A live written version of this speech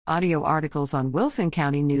Audio articles on Wilson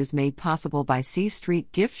County News made possible by C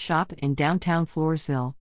Street Gift Shop in downtown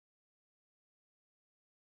Floresville.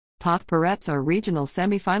 Poth Pirettes are regional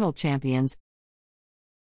semifinal champions.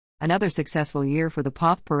 Another successful year for the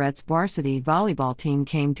Poth Pirettes varsity volleyball team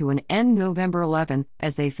came to an end November 11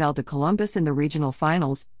 as they fell to Columbus in the regional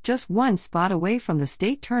finals, just one spot away from the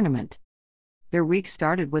state tournament. Their week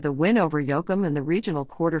started with a win over Yoakum in the regional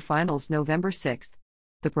quarterfinals November 6.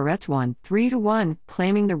 The Pirettes won 3-1,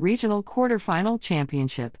 claiming the regional quarterfinal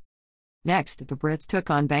championship. Next, the Pirettes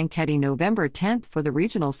took on Banquetti November 10 for the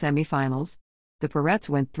regional semifinals. The Pirettes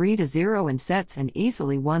went 3-0 in sets and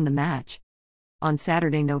easily won the match. On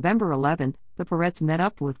Saturday, November 11, the Pirettes met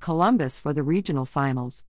up with Columbus for the regional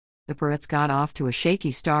finals. The Pirettes got off to a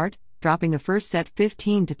shaky start, dropping the first set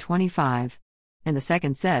 15-25. In the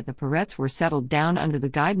second set, the Pirettes were settled down under the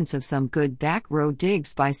guidance of some good back row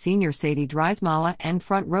digs by senior Sadie Dreismala and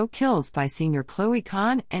front row kills by senior Chloe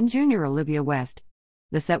Kahn and junior Olivia West.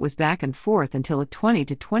 The set was back and forth until at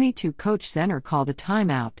 20-22 Coach Zenner called a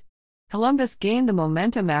timeout. Columbus gained the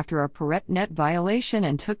momentum after a Pirette net violation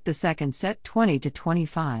and took the second set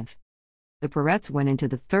 20-25. The Pirettes went into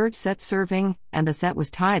the third set serving, and the set was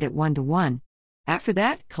tied at 1-1. After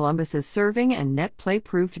that, Columbus's serving and net play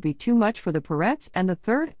proved to be too much for the Pirettes, and the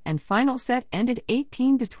third and final set ended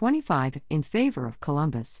 18-25 in favor of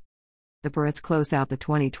Columbus. The Pirettes closed out the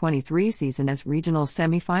 2023 season as regional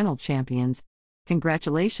semifinal champions.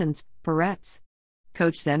 Congratulations, Pirettes!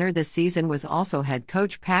 Coach Zenner this season was also head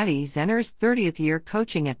coach Patty Zenner's 30th year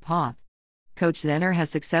coaching at Poth. Coach Zenner has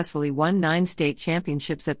successfully won 9 state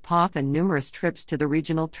championships at Poth and numerous trips to the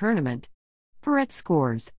regional tournament. Pirettes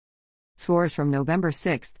scores. Scores from November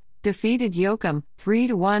 6, defeated Yoakum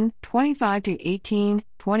 3-1, 25-18,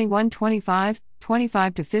 21-25,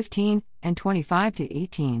 25-15, and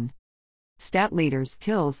 25-18. Stat leaders: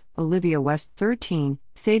 kills, Olivia West 13,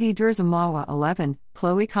 Sadie Dreismala 11,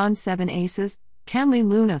 Chloe Kahn 7 aces, Kenley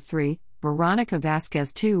Luna 3, Veronica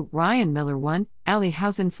Vasquez 2, Ryan Miller 1, Allie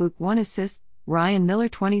Hausenfluke 1 assist, Ryan Miller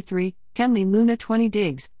 23, Kenley Luna 20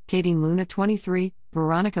 digs, Katie Luna 23,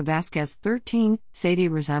 Veronica Vasquez 13, Sadie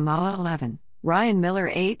Dreismala 11, Ryan Miller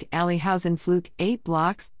 8, Allie Hausenfluke 8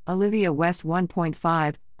 blocks, Olivia West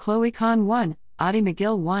 1.5, Chloe Kahn 1, Audie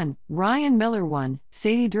McGill 1, Ryan Miller 1,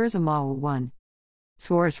 Sadie Dreismala 1.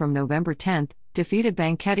 Scores from November 10, defeated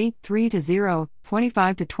Banquetti 3-0,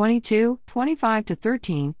 25-22,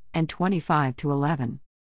 25-13, and 25-11.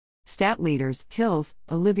 Stat leaders: kills,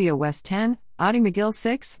 Olivia West 10, Audie McGill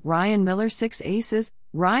 6, Ryan Miller 6 aces,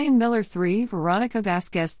 Ryan Miller 3, Veronica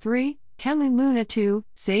Vasquez 3, Kenley Luna 2,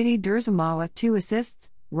 Sadie Dreismala 2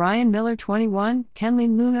 assists, Ryan Miller 21, Kenley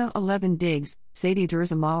Luna 11 digs, Sadie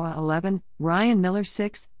Dreismala 11, Ryan Miller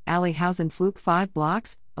 6, Allie Hausenfluke 5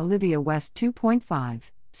 blocks, Olivia West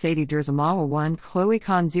 2.5, Sadie Dreismala 1, Chloe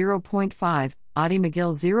Kahn 0.5, Audie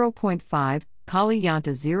McGill 0.5, Kali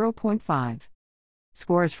Yanta 0.5.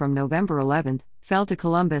 Scores from November 11 fell to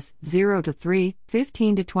Columbus 0-3,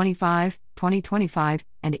 15-25, 20-25,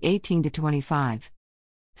 and 18-25.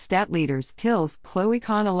 Stat leaders: kills, Chloe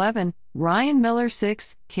Kahn 11, Ryan Miller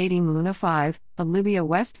 6, Katie Luna 5, Olivia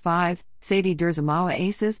West 5, Sadie Dreismala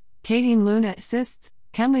aces, Katie Luna assists,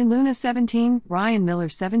 Kenley Luna 17, Ryan Miller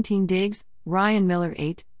 17 digs, Ryan Miller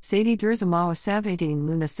 8, Sadie Dreismala 17,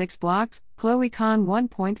 Luna 6 blocks, Chloe Kahn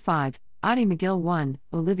 1.5, Audie McGill 1,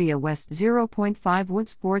 Olivia West 0.5. Wood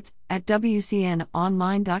Sports at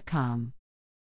WCNonline.com.